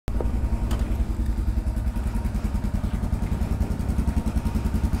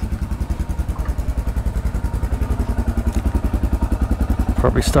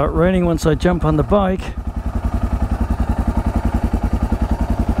Probably start raining once I jump on the bike.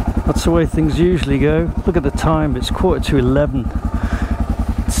 That's the way things usually go. Look at the time, it's 11:15.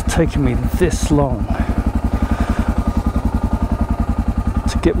 It's taken me this long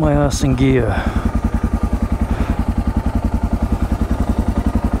to get my ass in gear.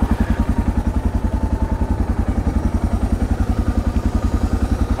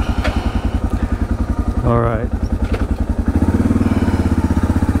 All right.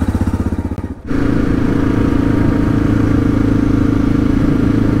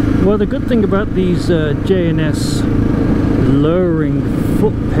 Well, the good thing about these J&S lowering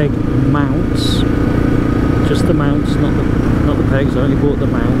foot peg mounts, just the mounts, not the pegs, I only bought the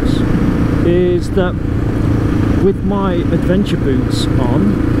mounts, is that with my adventure boots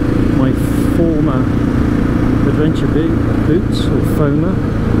on, my former adventure boots, or former,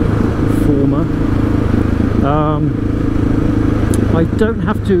 I don't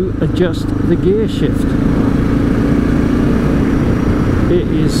have to adjust the gear shift. It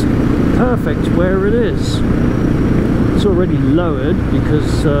is perfect where it is. It's already lowered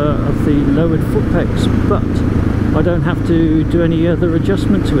because of the lowered foot pegs, but I don't have to do any other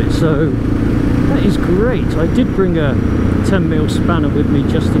adjustment to it, so that is great. I did bring a 10mm spanner with me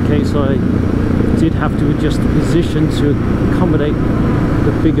just in case I did have to adjust the position to accommodate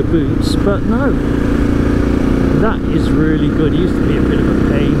the bigger boots, but no, that is really good. It used to be a bit of a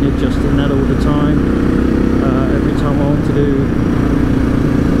pain adjusting that all the time. Every time I wanted to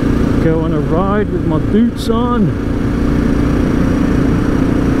go on a ride with my boots on,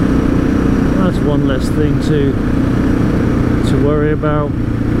 that's one less thing to worry about.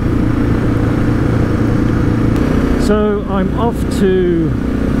 So I'm off to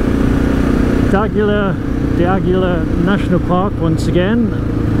D'Aguilar National Park once again,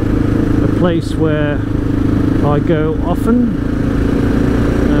 a place where I go often.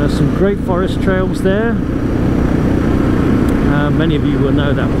 Some great forest trails there. Many of you will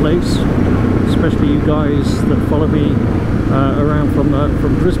know that place, especially you guys that follow me around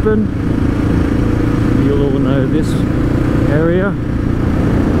from Brisbane. You'll all know this area,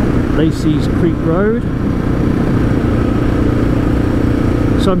 Lacey's Creek Road.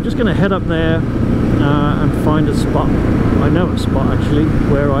 So I'm just going to head up there and find a spot. I know a spot actually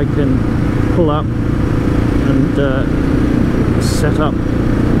where I can pull up and set up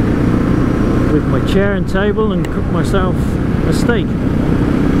with my chair and table and cook myself a steak.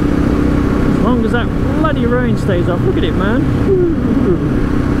 As long as that bloody rain stays off. Look at it, man.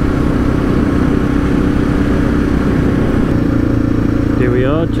 Here we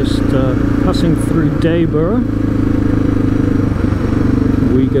are, just passing through Dayborough.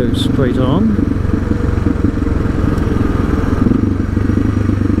 We go straight on.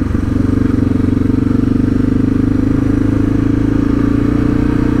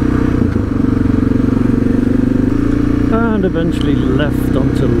 And eventually left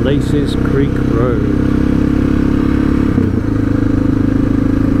onto Lacey's Creek Road.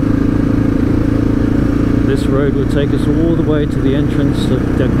 This road will take us all the way to the entrance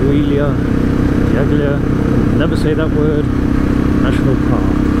of D'Aguilar, never say that word, National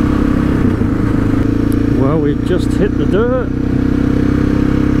Park. Well, we've just hit the dirt.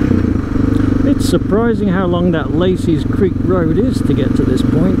 It's surprising how long that Lacey's Creek Road is to get to this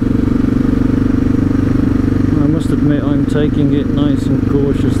point. I must admit I'm taking it nice and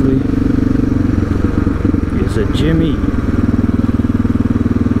cautiously. It's a Jimmy.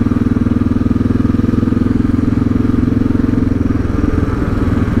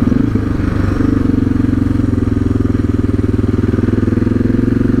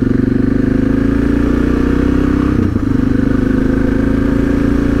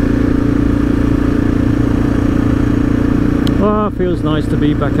 Oh, it feels nice to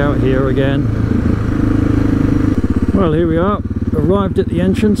be back out here again. Well, here we are, arrived at the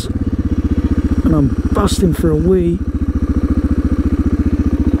entrance, and I'm busting for a wee.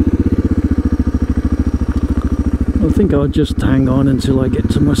 I think I'll just hang on until I get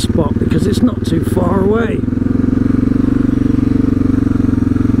to my spot because it's not too far away.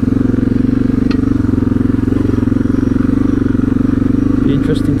 Be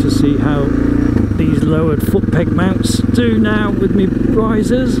interesting to see how these lowered foot peg mounts do now with me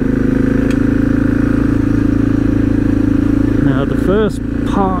risers. Now the first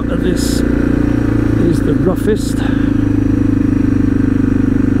part of this is the roughest.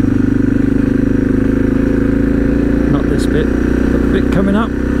 Not this bit, but the bit coming up.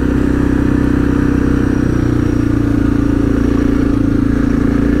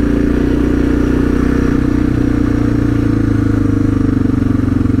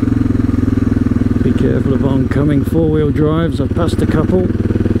 Be careful of oncoming four-wheel drives. I've passed a couple.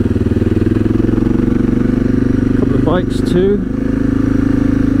 bikes too.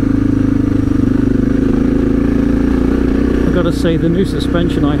 I've got to say, the new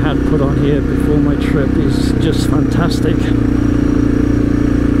suspension I had put on here before my trip is just fantastic.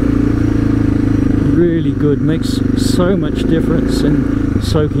 Really good, makes so much difference in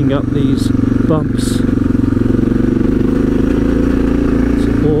soaking up these bumps.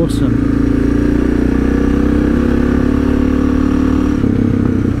 It's awesome.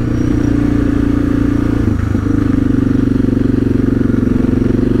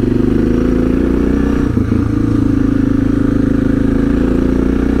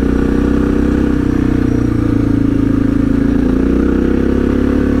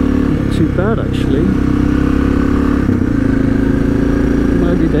 Bad actually.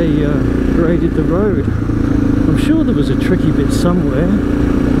 Maybe they graded the road. I'm sure there was a tricky bit somewhere.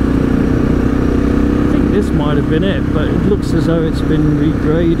 I think this might have been it, but it looks as though it's been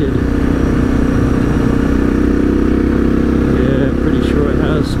regraded. Yeah, pretty sure it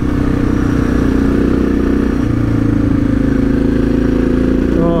has.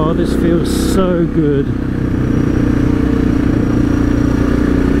 Oh, this feels so good.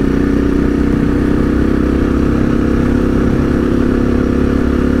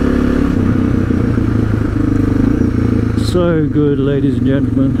 So good, ladies and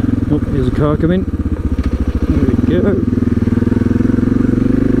gentlemen. Oh, here's a car coming. There we go.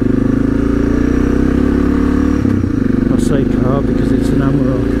 I say car because it's an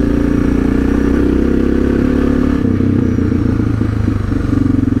Amarok.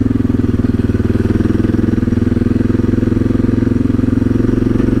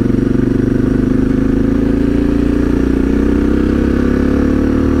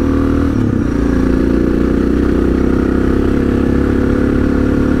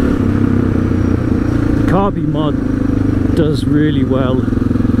 Carby mod does really well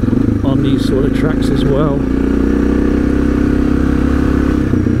on these sort of tracks as well.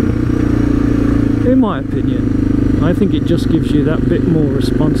 In my opinion, I think it just gives you that bit more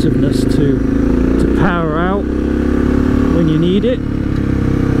responsiveness to power out when you need it.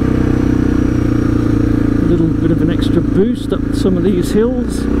 A little bit of an extra boost up some of these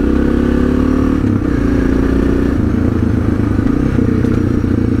hills.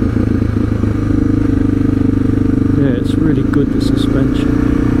 Really good, the suspension.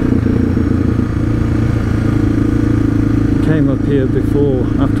 Came up here before,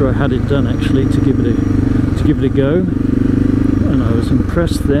 after I had it done actually, to give it a go, and I was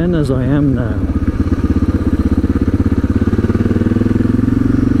impressed then as I am now.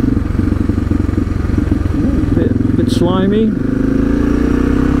 A bit slimy.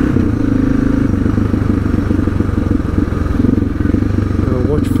 Gotta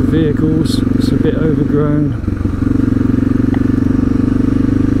watch for vehicles, it's a bit overgrown.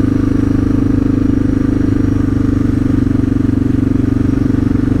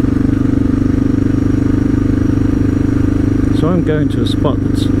 So I'm going to a spot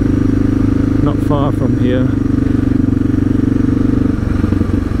that's not far from here.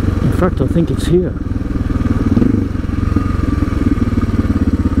 In fact, I think it's here.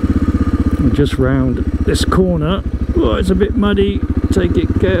 We're just round this corner. Oh, it's a bit muddy. Take it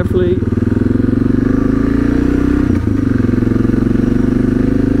carefully.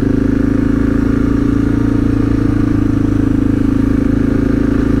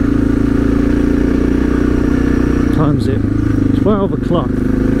 Time's it. 12 o'clock.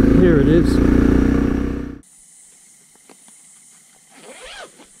 Here it is.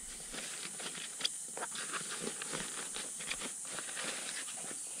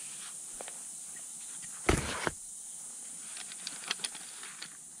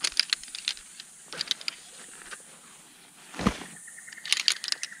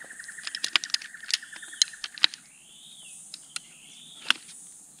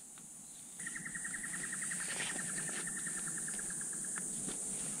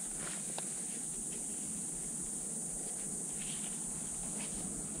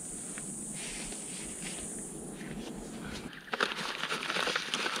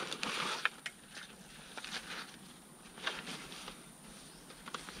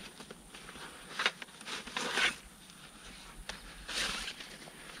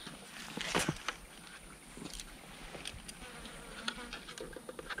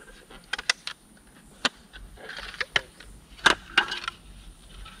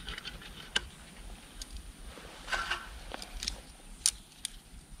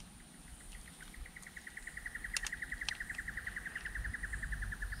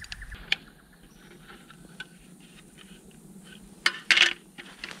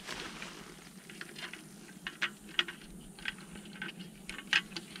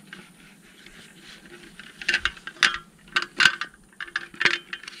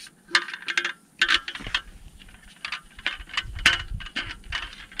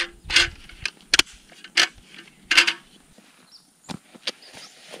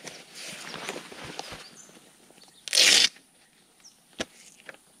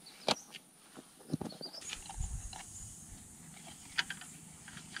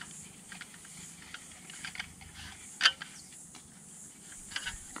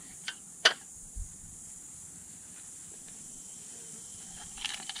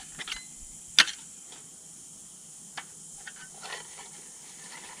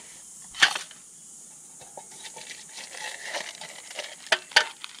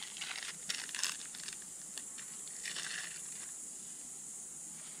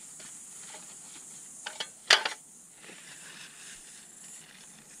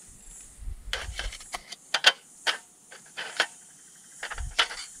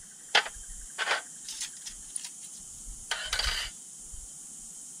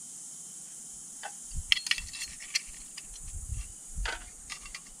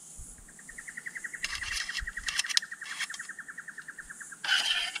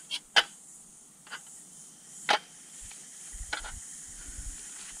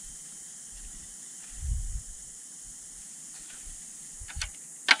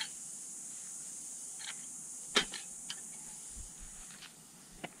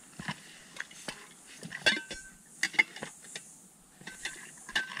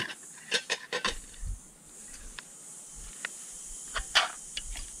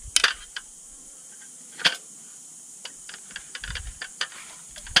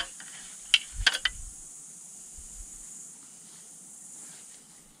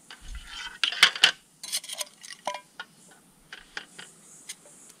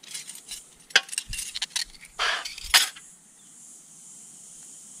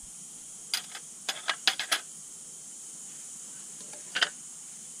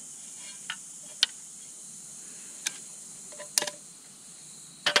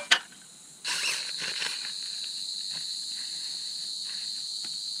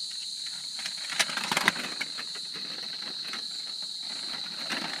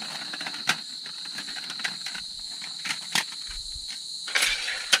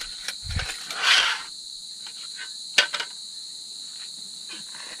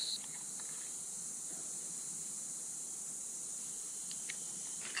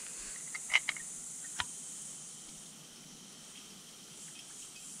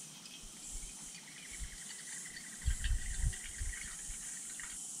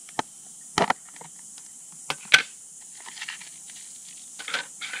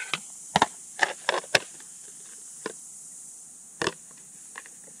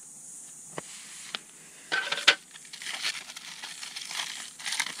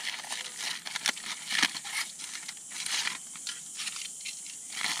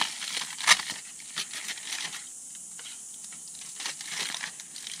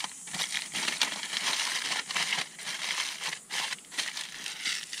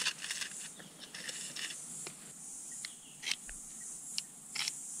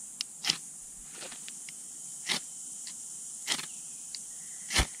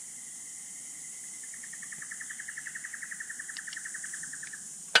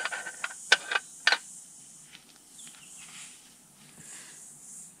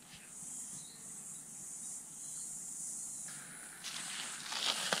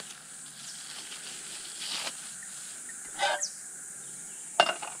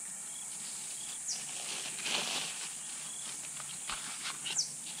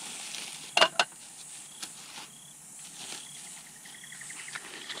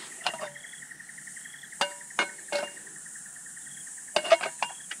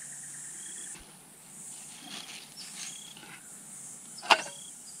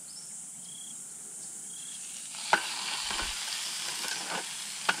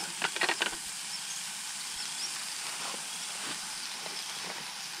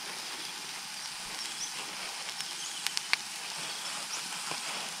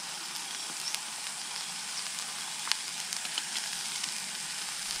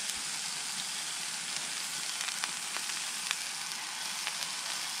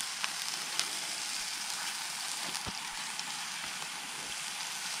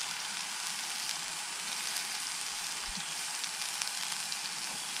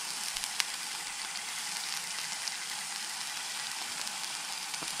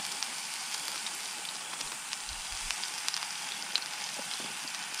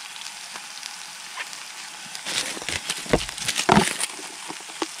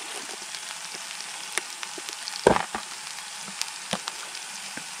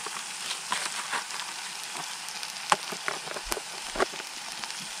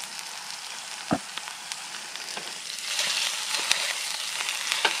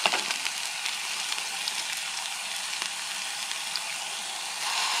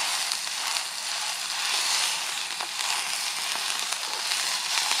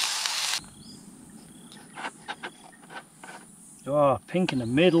 Oh, pink in the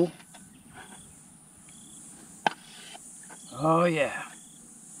middle. Oh yeah.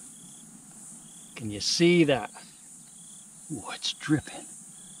 Can you see that? Oh, it's dripping.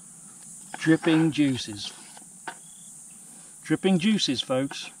 Dripping juices. Dripping juices,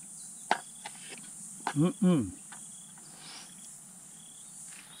 folks.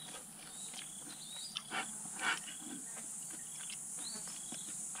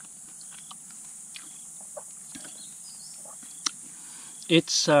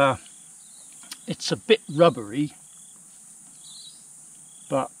 It's a bit rubbery,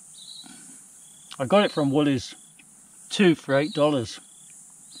 but I got it from Woolies 2 for $8,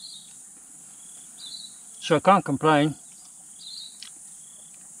 so I can't complain.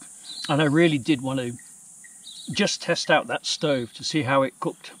 And I really did want to just test out that stove to see how it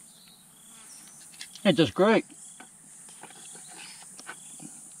cooked. It does great.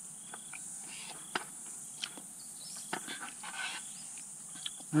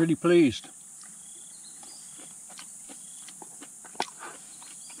 Really pleased.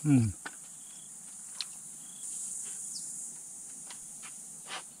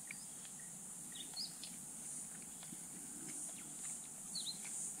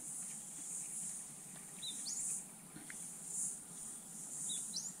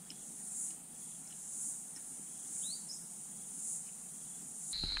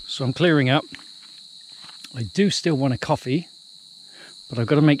 So I'm clearing up. I do still want a coffee, but I've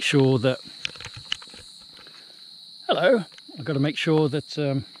got to make sure that, hello, I've got to make sure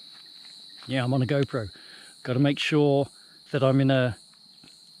that, yeah, I'm on a GoPro. Got to make sure that I'm in a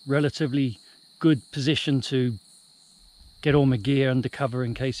relatively good position to get all my gear under cover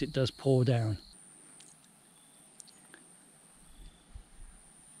in case it does pour down.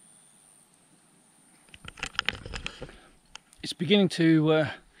 It's beginning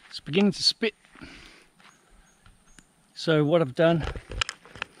to spit. So what I've done,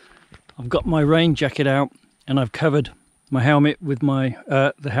 I've got my rain jacket out and I've covered my helmet with my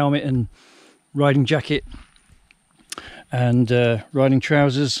the helmet and riding jacket and riding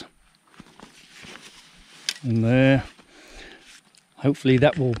trousers. And there, hopefully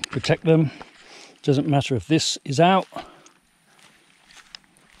that will protect them. Doesn't matter if this is out.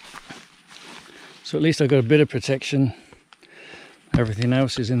 So at least I've got a bit of protection. Everything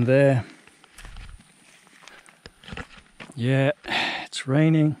else is in there. Yeah, it's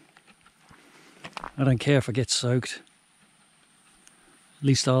raining. I don't care if I get soaked. At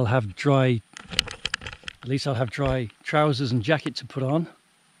least I'll have dry trousers and jacket to put on.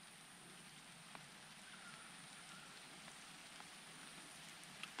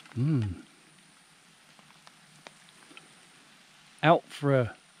 Out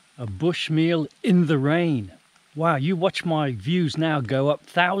for a bush meal in the rain. Wow, you watch my views now go up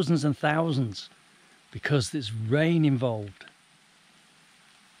thousands and thousands because there's rain involved.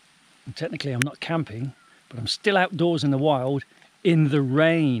 And technically I'm not camping, but I'm still outdoors in the wild in the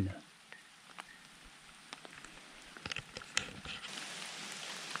rain.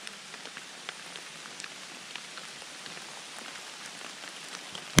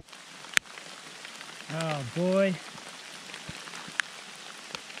 Oh boy.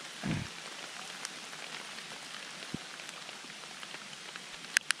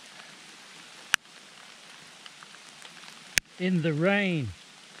 In the rain.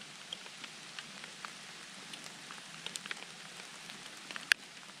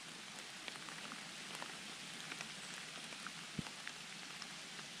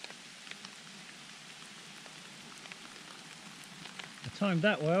 I timed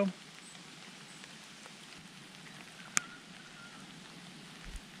that well.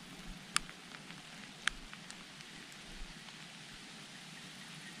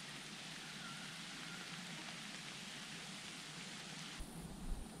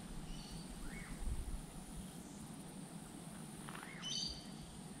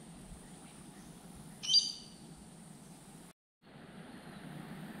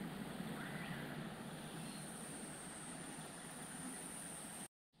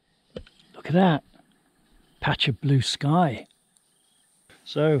 Look at that patch of blue sky.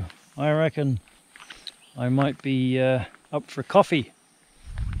 So I reckon I might be up for coffee.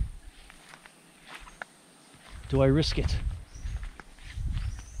 Do I risk it?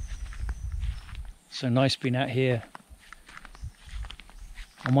 So nice being out here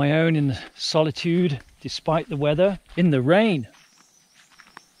on my own in the solitude, despite the weather, in the rain.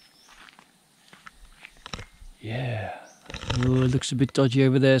 Yeah. Oh, it looks a bit dodgy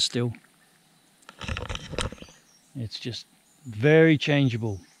over there still. It's just very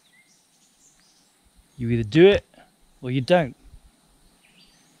changeable. You either do it or you don't.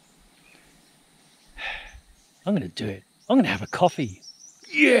 I'm going to do it. I'm gonna have a coffee.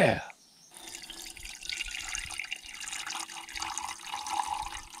 Yeah.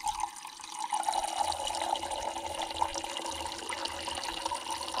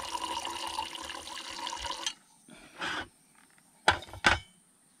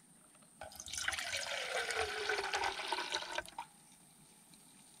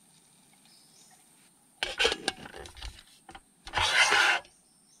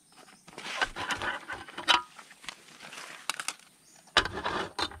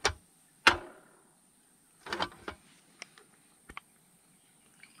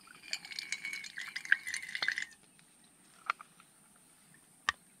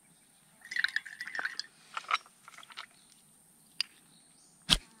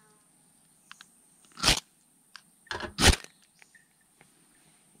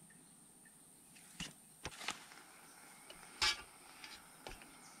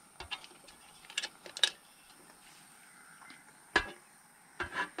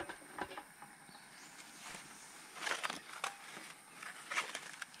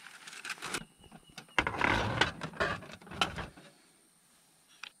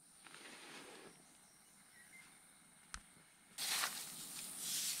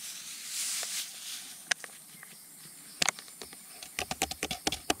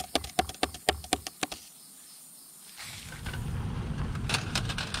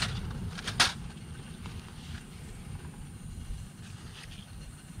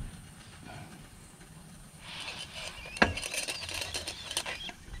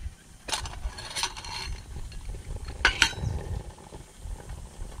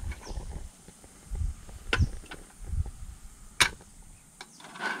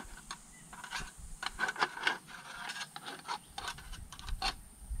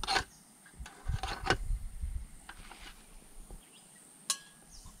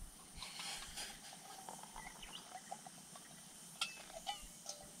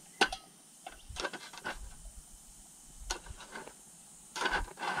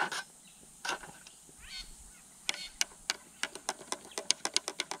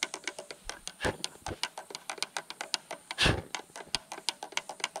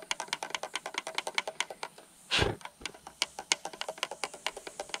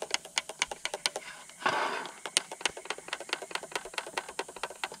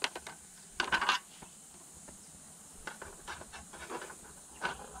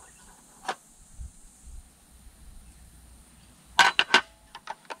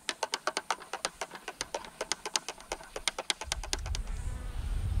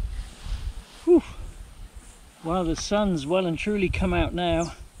 Whew. Well, the sun's well and truly come out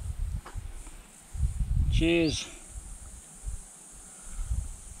now. Cheers.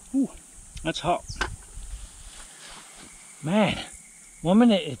 Ooh, that's hot. Man, 1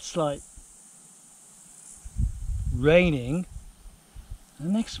 minute it's like raining, and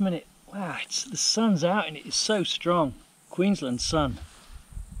the next minute, wow, the sun's out and it is so strong. Queensland sun,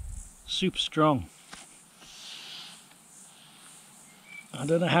 super strong. I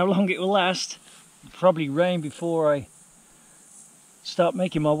don't know how long it will last. It'll probably rain before I start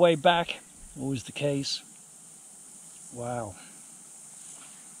making my way back. Always the case. Wow.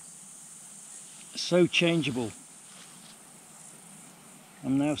 So changeable.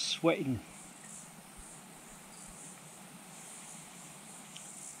 I'm now sweating.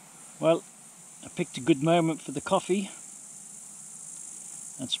 Well, I picked a good moment for the coffee.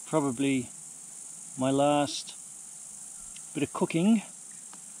 That's probably my last bit of cooking,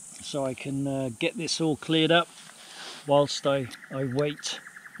 so I can get this all cleared up whilst I wait.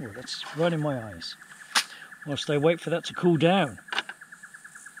 Oh, that's right in my eyes. Whilst I wait for that to cool down.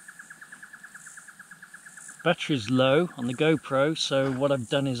 Battery's low on the GoPro, so what I've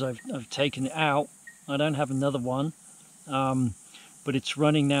done is I've taken it out. I don't have another one, but it's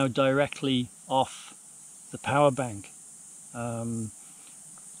running now directly off the power bank.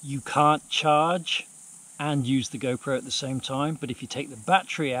 You can't charge and use the GoPro at the same time, but if you take the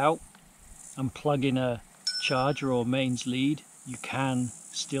battery out and plug in a charger or mains lead, you can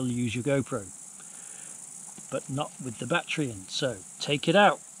still use your GoPro, but not with the battery in. So take it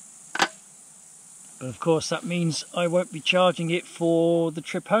out. But of course that means I won't be charging it for the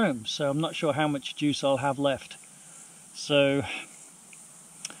trip home, so I'm not sure how much juice I'll have left. So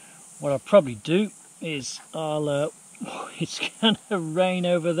what I'll probably do is it's gonna rain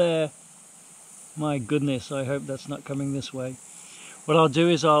over there. My goodness, I hope that's not coming this way. What I'll do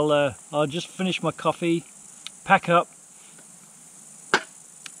is I'll just finish my coffee, pack up,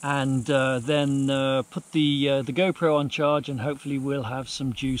 and then put the GoPro on charge, and hopefully we'll have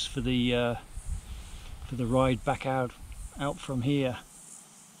some juice for the ride back out from here.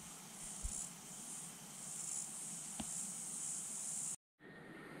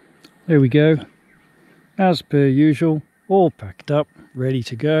 There we go, as per usual, all packed up, ready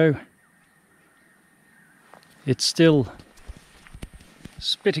to go. It's still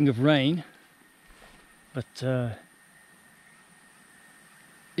spitting of rain, but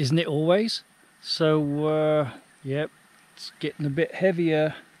isn't it always? So yep, it's getting a bit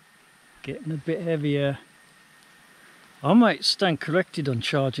heavier, I might stand corrected on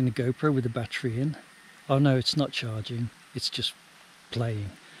charging the GoPro with the battery in. Oh no, it's not charging, it's just playing.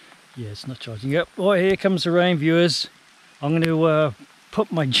 Yeah, it's not charging. Yep, well, here comes the rain, viewers. I'm going to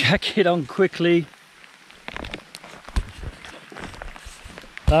put my jacket on quickly.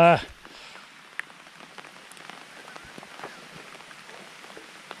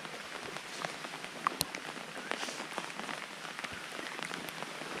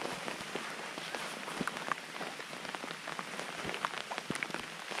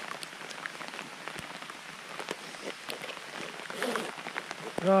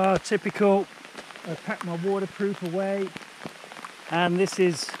 Typical. I packed my waterproof away, and this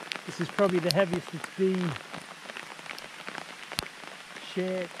is probably the heaviest it's been.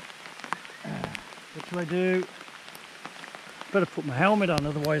 Shit. What do I do? Better put my helmet on,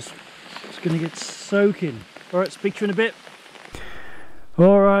 otherwise it's going to get soaking. Alright, speak to you in a bit.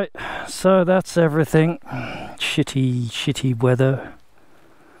 Alright, so that's everything. Shitty weather.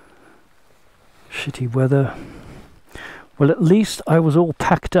 Shitty weather. Well, at least I was all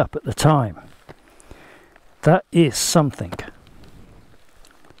packed up at the time. That is something.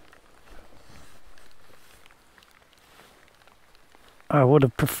 I would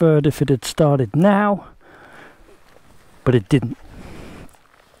have preferred if it had started now, but it didn't.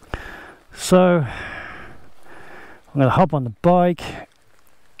 So I'm going to hop on the bike.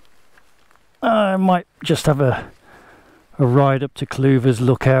 I might just have a ride up to Clover's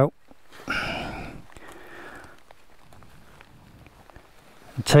Lookout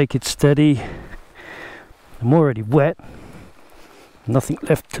and take it steady. I'm already wet, nothing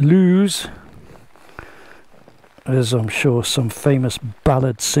left to lose, as I'm sure some famous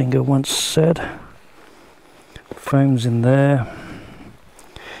ballad singer once said. Foam's in there.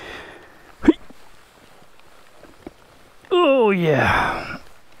 Oh yeah.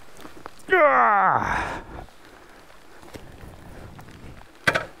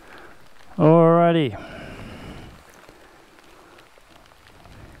 Alrighty.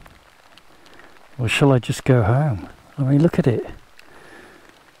 Or shall I just go home? I mean, look at it.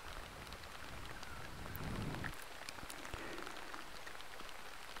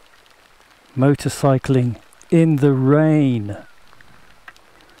 Motorcycling in the rain.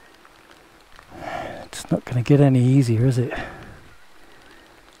 It's not going to get any easier, is it?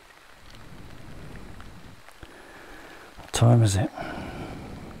 What time is it?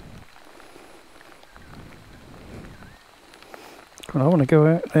 Well, I want to go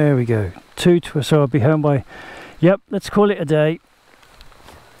out. There we go. 2 to, so I'll be home by. Yep, let's call it a day.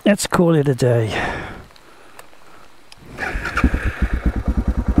 Let's call it a day.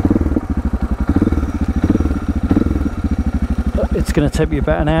 It's going to take me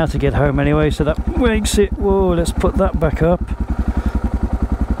about an hour to get home anyway, so that makes it. Whoa, let's put that back up.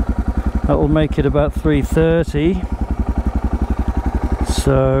 That will make it about 3:30.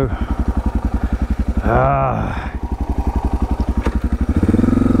 So.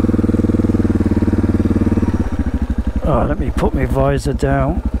 Oh, let me put my visor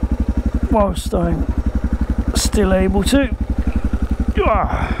down whilst I'm still able to.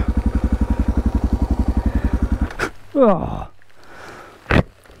 Oh.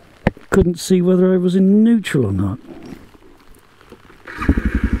 Couldn't see whether I was in neutral or not.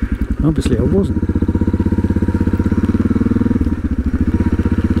 Obviously I wasn't.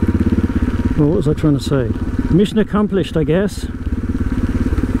 Well, what was I trying to say? Mission accomplished, I guess.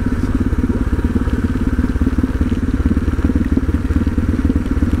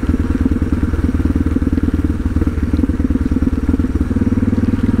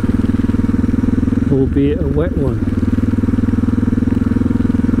 Albeit a wet one.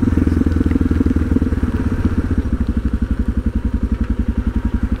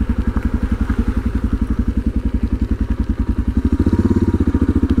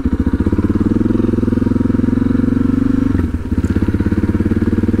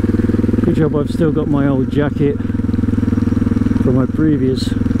 Good job I've still got my old jacket from my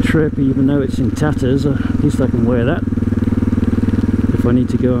previous trip, even though it's in tatters. At least I can wear that if I need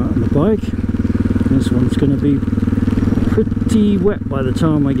to go out on the bike. This one's going to be pretty wet by the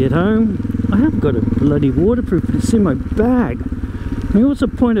time I get home. I have got a bloody waterproof, but it's in my bag. I mean, what's the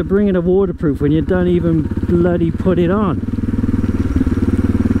point of bringing a waterproof when you don't even bloody put it on?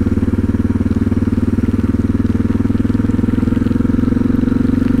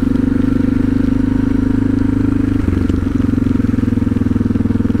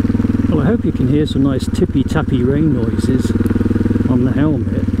 hope you can hear some nice tippy-tappy rain noises on the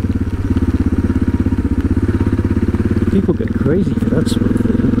helmet. People get crazy for that sort of thing.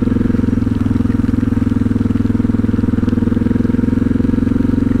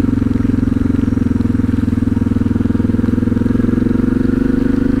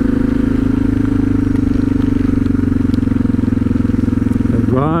 A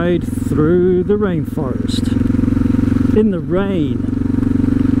ride through the rainforest in the rain.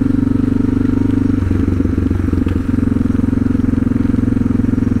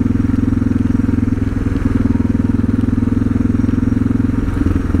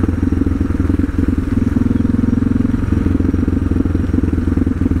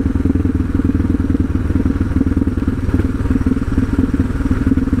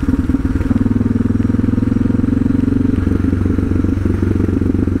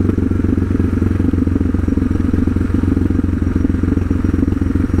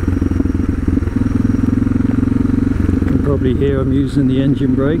 Probably hear I'm using the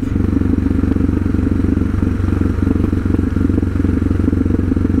engine brake.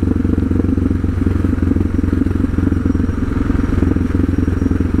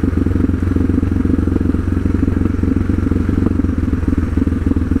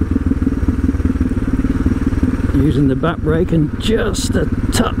 Using the back brake and just a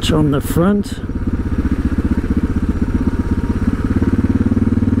touch on the front.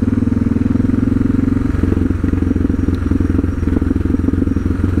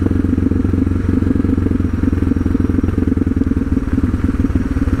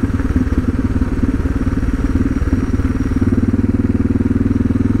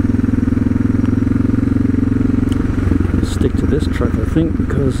 Stick to this truck, I think,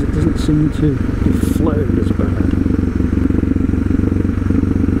 because it doesn't seem to be flowing as bad.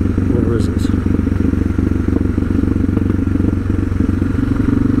 Or is it?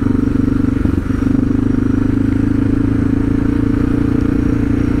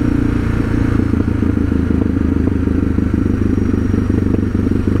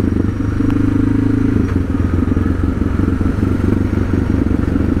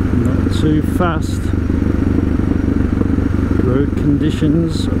 Not too fast. Road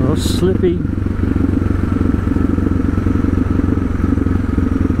conditions are slippy.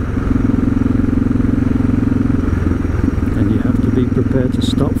 And you have to be prepared to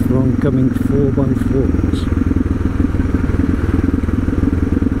stop for oncoming 4x4s.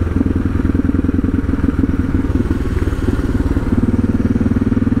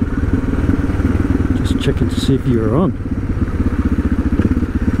 Just checking to see if you're on.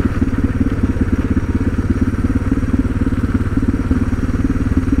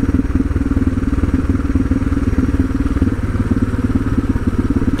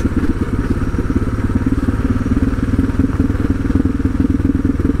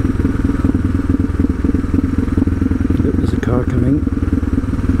 Coming.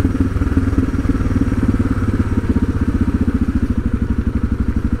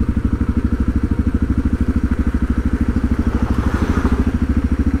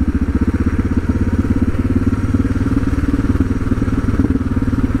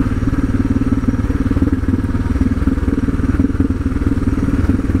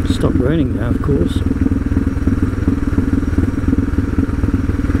 Stop raining now, of course.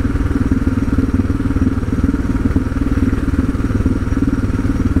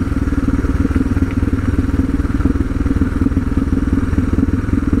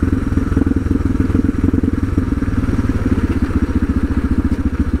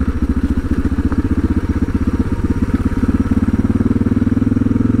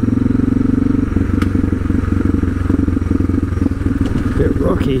 Bit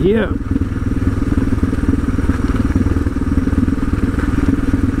rocky here.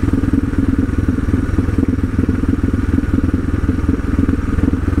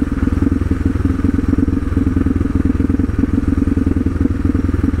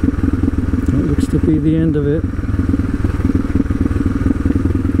 That looks to be the end of it.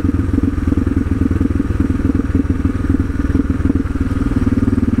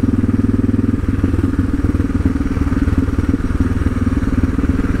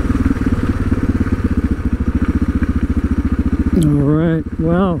 Alright,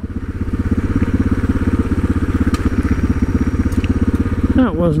 well,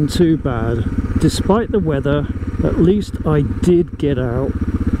 that wasn't too bad. Despite the weather, at least I did get out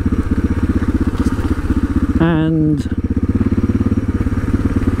and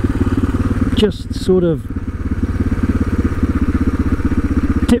just sort of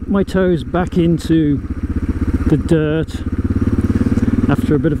dip my toes back into the dirt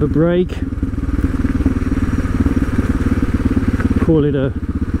after a bit of a break. Call it a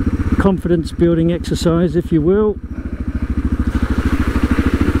confidence building exercise, if you will.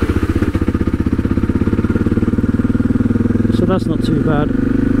 So that's not too bad.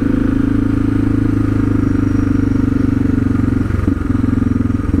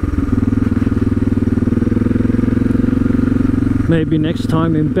 Maybe next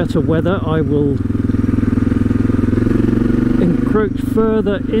time in better weather I will encroach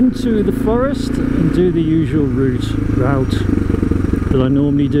further into the forest and do the usual route that I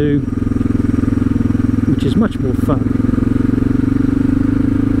normally do, which is much more fun.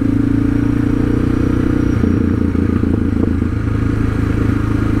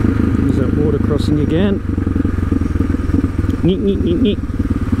 There's that water crossing again. Neat, neat, neat, neat.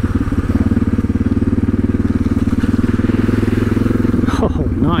 Oh,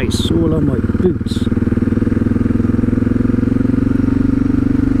 nice, all on my boots.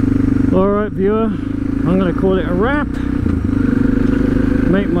 Alright viewer, I'm going to call it a wrap.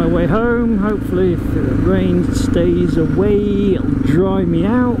 Make my way home. Hopefully if the rain stays away it'll dry me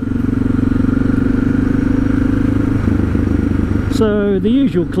out. So the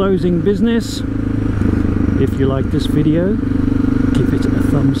usual closing business. If you like this video, give it a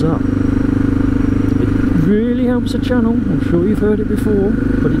thumbs up. It really helps the channel. I'm sure you've heard it before,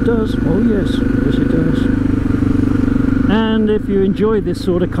 but it does. Oh yes, yes it does. And if you enjoy this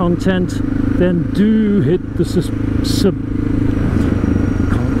sort of content, then do hit the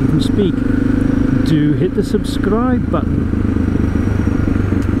do hit the subscribe button.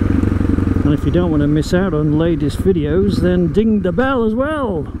 And if you don't want to miss out on latest videos, then ding the bell as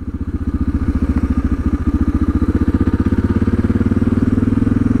well.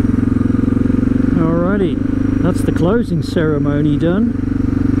 Alrighty, that's the closing ceremony done.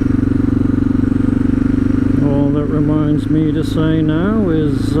 All that reminds me to say now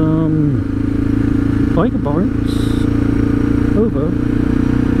is biker bites over.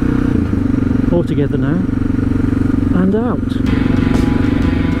 All together now and out.